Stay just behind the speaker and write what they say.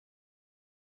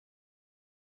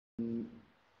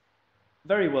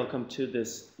Very welcome to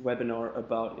this webinar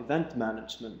about event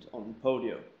management on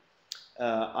Podio.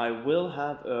 I will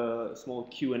have a small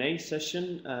Q&A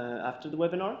session after the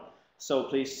webinar, so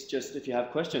please just, if you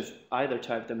have questions, either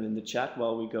type them in the chat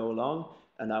while we go along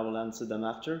and I will answer them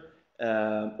after,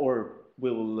 or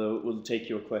we'll take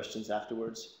your questions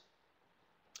afterwards.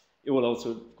 You will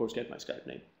also, of course, get my Skype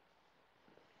name.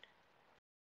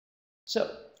 So,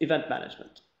 event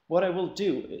management. What I will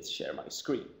do is share my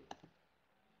screen.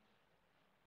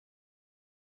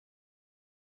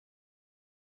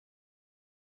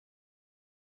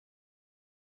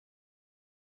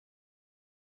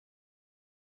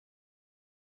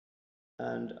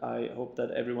 And I hope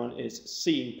that everyone is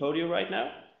seeing Podio right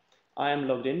now. I am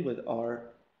logged in with our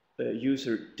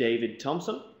user David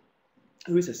Thompson,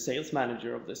 who is a sales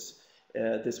manager of this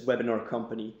webinar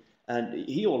company, and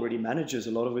he already manages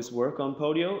a lot of his work on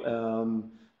Podio,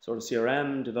 sort of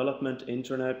CRM, development,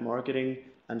 internet, marketing,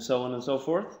 and so on and so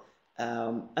forth.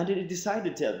 And he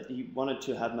decided that he wanted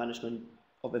to have management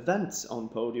of events on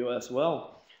Podio as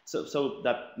well. So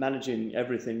that managing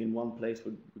everything in one place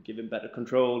would give him better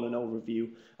control and overview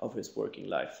of his working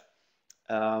life.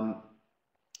 And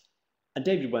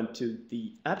David went to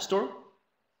the App Store,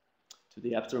 in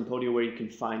Podio, where you can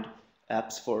find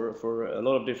apps for a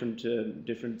lot of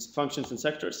different functions and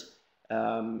sectors.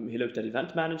 He looked at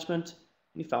event management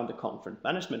and he found the conference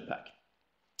management pack.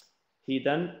 He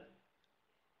then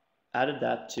added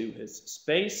that to his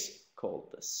space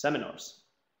called the seminars.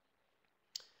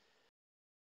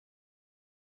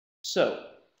 So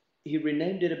he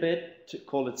renamed it a bit to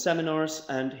call it seminars,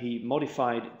 and he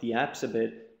modified the apps a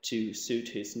bit to suit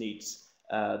his needs.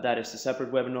 That is a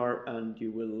separate webinar, and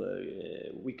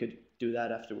we could do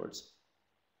that afterwards.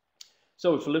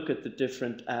 So if we look at the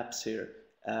different apps here,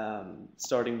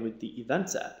 starting with the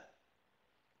events app.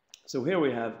 So here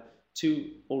we have two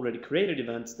already created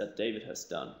events that David has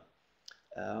done.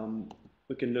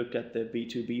 We can look at the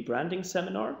B2B branding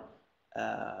seminar.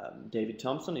 David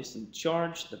Thompson is in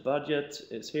charge. The budget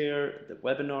is here. The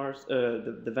webinars,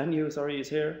 the venue, sorry, is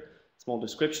here. Small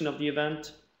description of the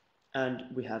event, and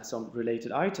we have some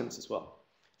related items as well.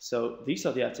 So these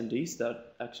are the attendees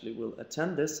that actually will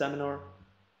attend this seminar,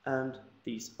 and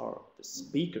these are the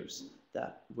speakers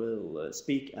that will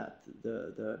speak at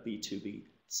the B2B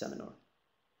seminar.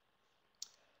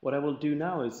 What I will do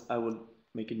now is I will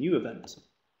make a new event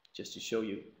just to show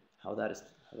you how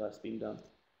that's being done.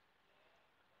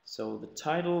 So the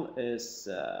title is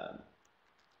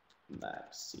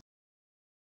Maxi.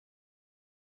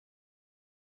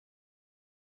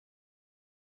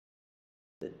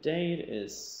 The date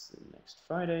is next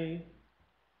Friday.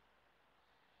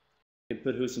 You can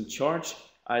put who's in charge.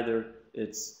 Either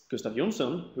it's Gustav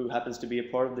Jonsson, who happens to be a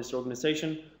part of this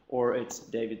organization, or it's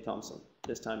David Thompson.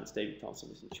 This time it's David Thompson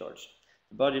who's in charge.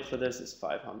 The budget for this is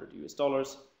 $500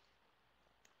 US.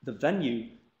 The venue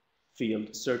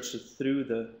field searches through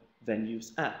the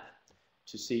venues app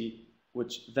to see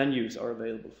which venues are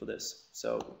available for this.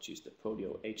 So we'll choose the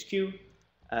Podio HQ,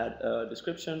 add a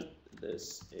description.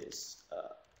 This is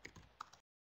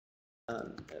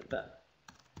an event.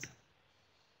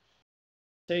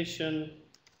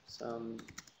 Some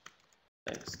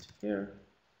text here.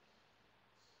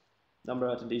 Number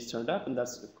of attendees turned up, and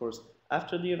that's of course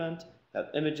after the event. Have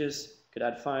images, could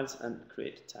add files and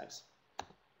create tags.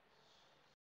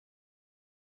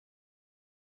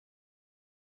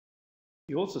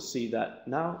 You also see that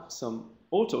now some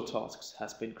auto tasks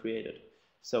has been created.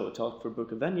 So a task for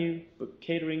book a venue, book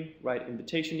catering, write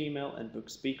invitation email, and book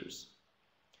speakers.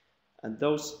 And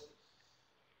those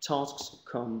tasks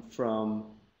come from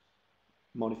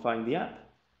modifying the app,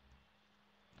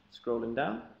 scrolling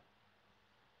down,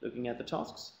 looking at the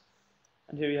tasks,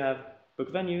 and here you have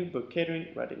book venue, book catering,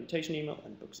 write invitation email,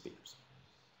 and book speakers.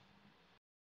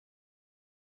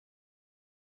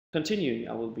 Continuing,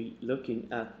 I will be looking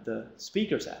at the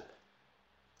speakers app.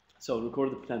 So I'll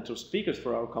record the potential speakers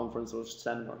for our conference or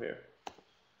seminar here.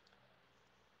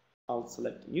 I'll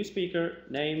select a new speaker,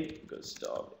 name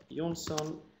Gustav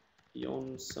Jonsson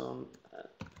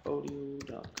at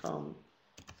podio.com,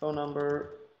 phone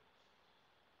number,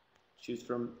 choose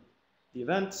from the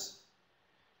events,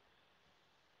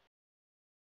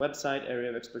 website, area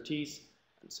of expertise,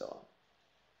 and so on.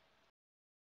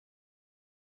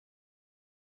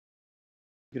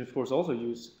 You can of course also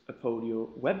use a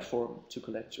Podio web form to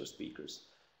collect your speakers.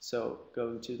 So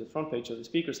going to the front page of the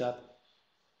speakers app,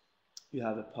 you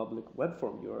have a public web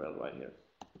form URL right here.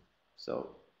 So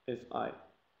if I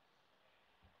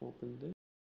open this,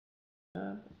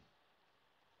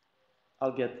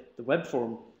 I'll get the web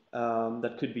form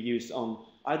that could be used on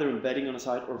either embedding on a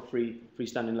site or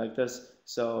freestanding like this.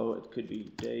 So it could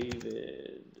be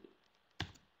David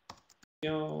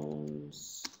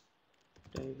Jones,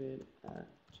 David at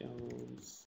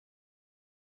Jones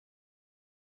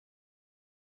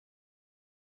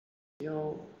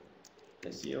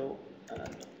SEO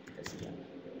and SEM.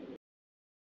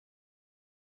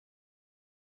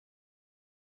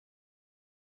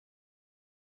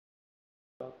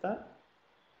 About that.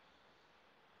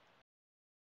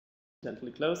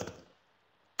 Gently closed.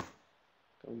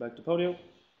 Going back to Podio.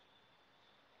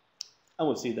 And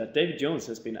we'll see that David Jones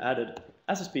has been added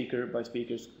as a speaker by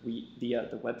speakers via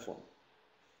the web form.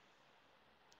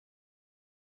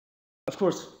 Of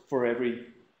course, for every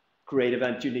great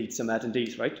event, you need some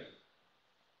attendees, right?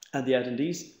 And the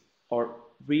attendees are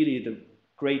really the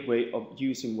great way of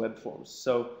using web forms.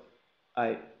 So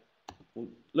I will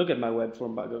look at my web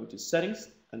form by going to Settings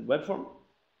and Web Form.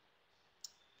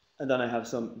 And then I have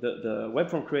the web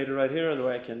form creator right here,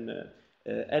 where I can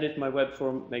edit my web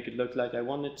form, make it look like I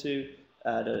want it to,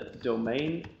 add a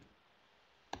domain,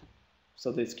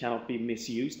 so this cannot be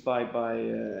misused by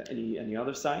any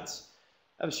other sites.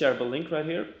 I have a shareable link right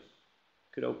here.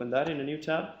 Could open that in a new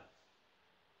tab.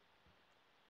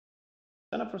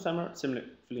 Sign up for seminar. Similarly,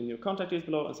 fill in your contact details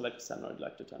below and select the seminar you'd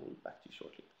like to attend. We'll be back to you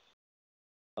shortly.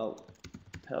 Well,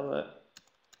 Pelle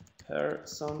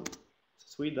Persson,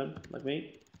 Sweden, like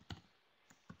me.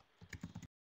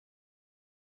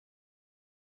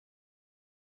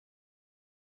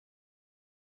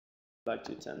 Like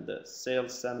to attend the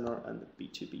sales seminar and the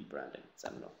B2B branding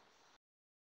seminar.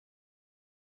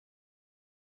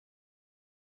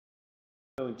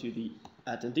 Going to the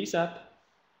attendees app.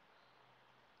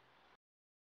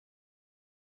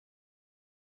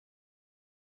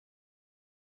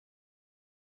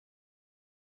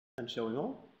 And showing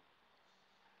all.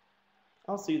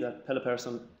 I'll see that Pelle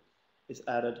Persson is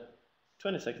added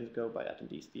 20 seconds ago by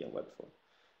attendees via web form.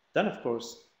 Then, of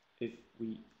course, if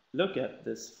we look at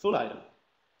this full item,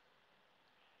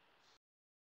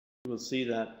 we will see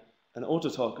that an auto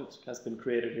talk has been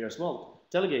created here as well,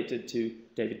 delegated to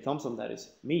David Thompson, that is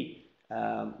me,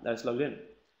 that is logged in.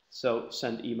 So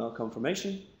send email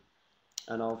confirmation,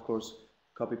 and I'll of course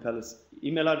copy Pelle's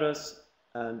email address,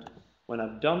 and when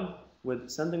I'm done with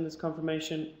sending this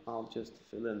confirmation, I'll just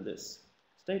fill in this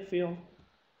state field,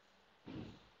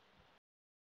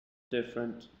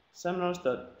 different seminars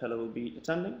that Pelle will be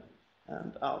attending,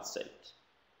 and I'll save it.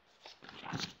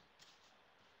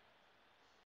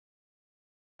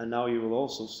 And now you will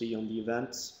also see on the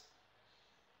events,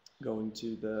 going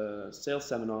to the sales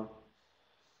seminar,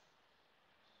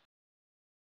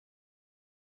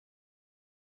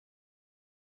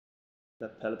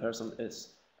 that Pelle Persson is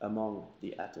among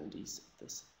the attendees of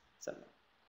this seminar.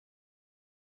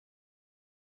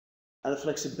 And the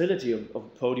flexibility of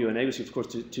Podio enables you, of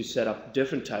course, to set up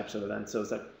different types of events. So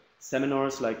it's like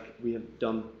seminars like we have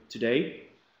done today,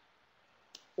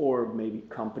 or maybe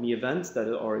company events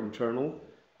that are internal,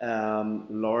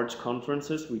 large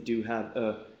conferences. We do have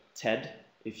a TED.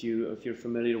 If you're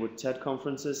familiar with TED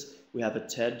conferences, we have a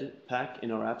TED pack in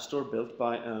our app store built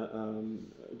by a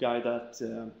guy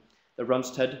that runs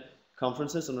TED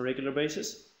conferences on a regular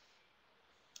basis.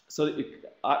 So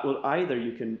either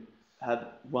you can have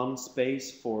one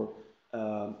space for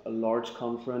a large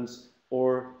conference,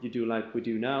 or you do like we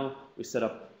do now, we set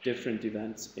up different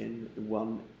events in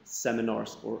one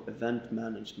seminars or event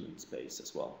management space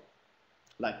as well,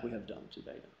 like we have done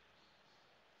today.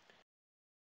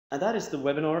 And that is the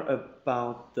webinar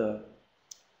about the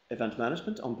event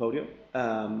management on Podio.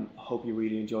 Hope you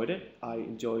really enjoyed it. I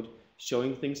enjoyed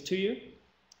showing things to you,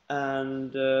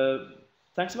 and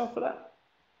thanks a lot for that.